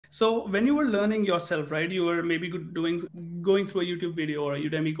So when you were learning yourself, right, you were maybe going through a YouTube video or a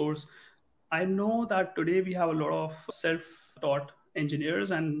Udemy course. I know that today we have a lot of self-taught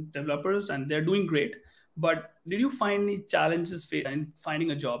engineers and developers, and they're doing great. But did you find any challenges in finding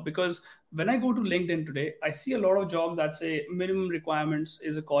a job? Because when I go to LinkedIn today, I see a lot of jobs that say minimum requirements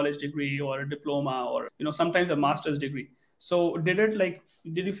is a college degree or a diploma or sometimes a master's degree. So did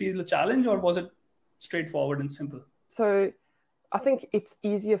you feel the challenge, or was it straightforward and simple? So I think it's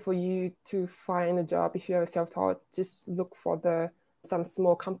easier for you to find a job if you're self-taught. Just look for some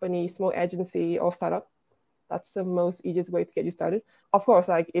small company, small agency, or startup. That's the most easiest way to get you started. Of course,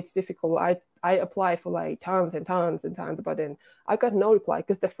 like it's difficult. I apply for like tons and tons and tons, but then I got no reply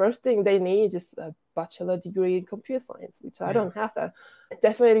because the first thing they need is a bachelor degree in computer science, which I don't have that. It's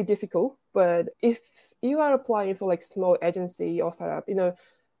definitely difficult. But if you are applying for like small agency or startup,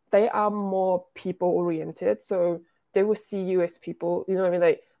 they are more people oriented. So they will see you as people, what I mean?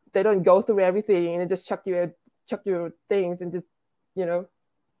 Like they don't go through everything and just chuck your things and just,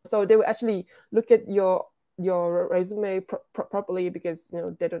 so they will actually look at your resume properly because,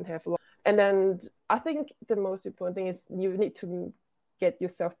 they don't have a lot. And then I think the most important thing is you need to get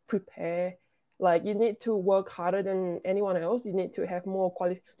yourself prepared. Like you need to work harder than anyone else. You need to have more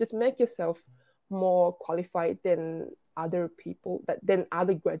just make yourself more qualified than other people, than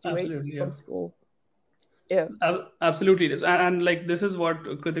other graduates from school. Yeah, absolutely it is. And like this is what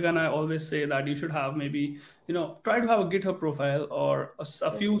Kritika and I always say, that you should have maybe try to have a GitHub profile or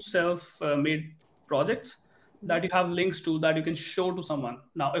a few self-made projects that you have links to, that you can show to someone.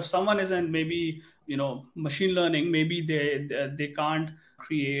 Now if someone isn't maybe machine learning, maybe they can't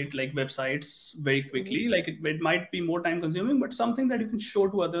create like websites very quickly, like it might be more time consuming, but something that you can show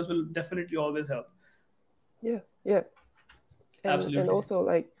to others will definitely always help. Yeah. Absolutely. And also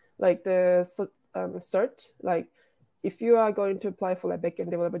like the search, like if you are going to apply for like backend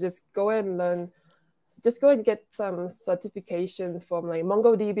developer, just go and get some certifications from like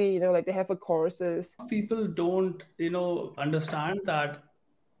MongoDB, like they have courses. People don't understand that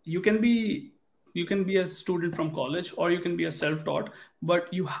you can be a student from college, or you can be a self-taught,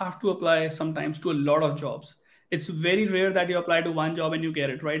 but you have to apply sometimes to a lot of jobs. It's very rare that you apply to one job and you get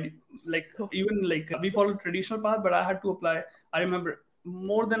it, right? Like even like we follow traditional path, but I had to apply, I remember,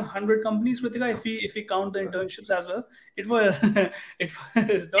 more than 100 companies, Kritika, if we count the internships as well. It was it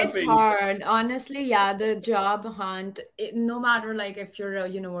was not It's very hard, honestly. Yeah, the job hunt, no matter like if you're a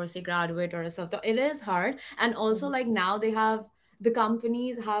university graduate or a self, it is hard. And also, like now the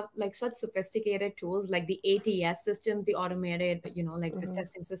companies have like such sophisticated tools like the ATS systems, the automated, like the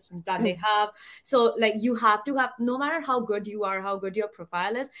testing systems that they have. So like you have to have, no matter how good you are, how good your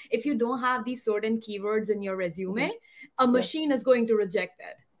profile is, if you don't have these certain keywords in your resume, a machine is going to reject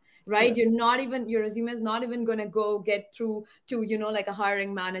it. Right, your resume is not even going to go get through to like a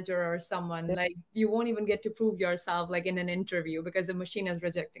hiring manager or someone. Like you won't even get to prove yourself like in an interview because the machine is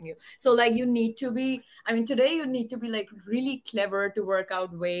rejecting you. So like you need to be, today you need to be like really clever to work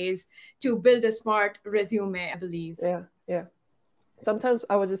out ways to build a smart resume, I believe. Yeah. Sometimes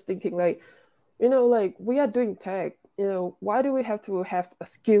I was just thinking like, like we are doing tech, why do we have to have a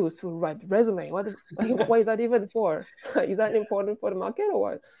skills to write resume? What is that even for? Is that important for the market or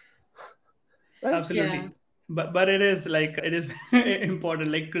what? Right? Absolutely. Yeah. But it is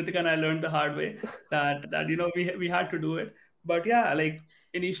important. Like Kritika and I learned the hard way that we had to do it. But yeah, like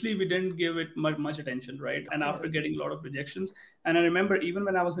initially we didn't give it much attention, right? And after getting a lot of rejections, and I remember even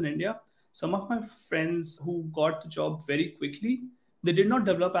when I was in India, some of my friends who got the job very quickly, they did not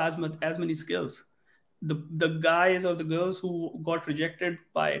develop as many skills. The guys or the girls who got rejected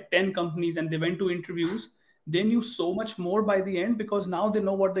by 10 companies and they went to interviews, they knew so much more by the end, because now they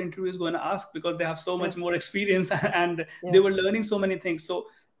know what the interview is going to ask, because they have so much more experience and they were learning so many things. So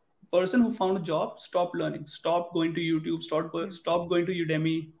person who found a job stopped learning, stopped going to YouTube, stopped going to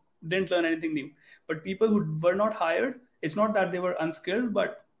Udemy, didn't learn anything new. But people who were not hired, it's not that they were unskilled,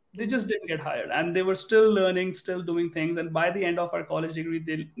 but they just didn't get hired, and they were still learning, still doing things, and by the end of our college degree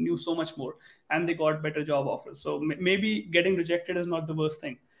they knew so much more and they got better job offers. So maybe getting rejected is not the worst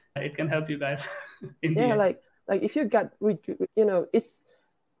thing. It can help you guys in the end. Like if you get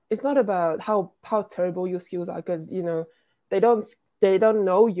it's not about how terrible your skills are, because they don't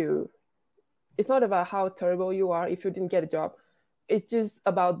know you. It's not about how terrible you are if you didn't get a job. It's just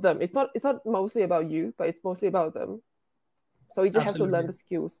about them. It's not mostly about you, but it's mostly about them. So you just have to learn the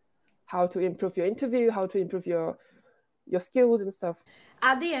skills, how to improve your interview, how to improve your skills and stuff.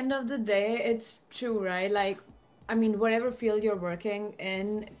 At the end of the day, it's true, right? Like, whatever field you're working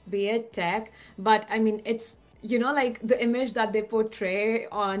in, be it tech, but it's you know, like the image that they portray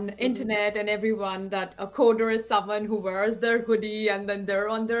on internet and everyone, that a coder is someone who wears their hoodie and then they're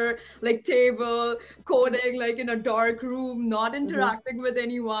on their like table coding like in a dark room, not interacting with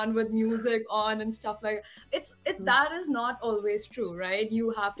anyone, with music on and stuff like that is not always true, right? You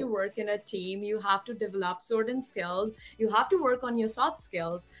have to work in a team, you have to develop certain skills, you have to work on your soft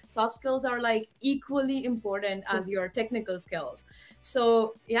skills. Soft skills are like equally important as your technical skills.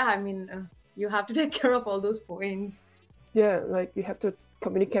 So yeah, I mean, you have to take care of all those points. Yeah, like you have to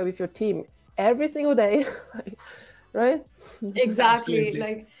communicate with your team every single day, right? Exactly. Absolutely.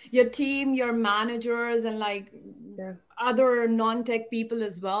 Like your team, your managers, and like other non-tech people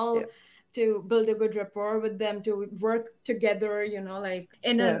as well, to build a good rapport with them, to work together, you know, like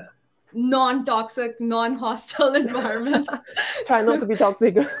in a non-toxic, non-hostile environment. Try not to be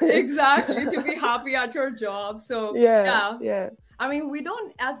toxic. Exactly, to be happy at your job. So yeah. I mean, we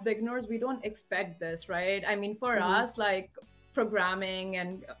don't, as beginners, we don't expect this, right? I mean, for us, like programming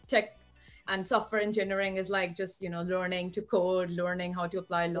and tech and software engineering is like just, you know, learning to code, learning how to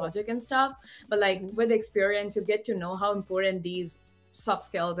apply logic and stuff. But like with experience, you get to know how important these soft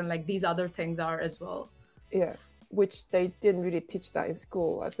skills and like these other things are as well. Yeah, which they didn't really teach that in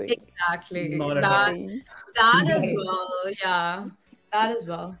school, I think. Exactly. Not at all. That as well. Yeah, that as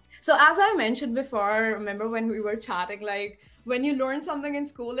well. So as I mentioned before, remember when we were chatting, like when you learn something in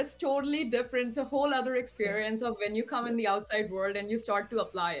school, it's totally different. It's a whole other experience of when you come in the outside world and you start to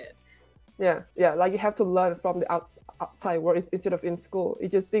apply it. Yeah, like you have to learn from the outside world instead of in school.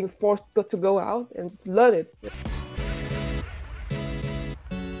 It's just being forced to go out and just learn it.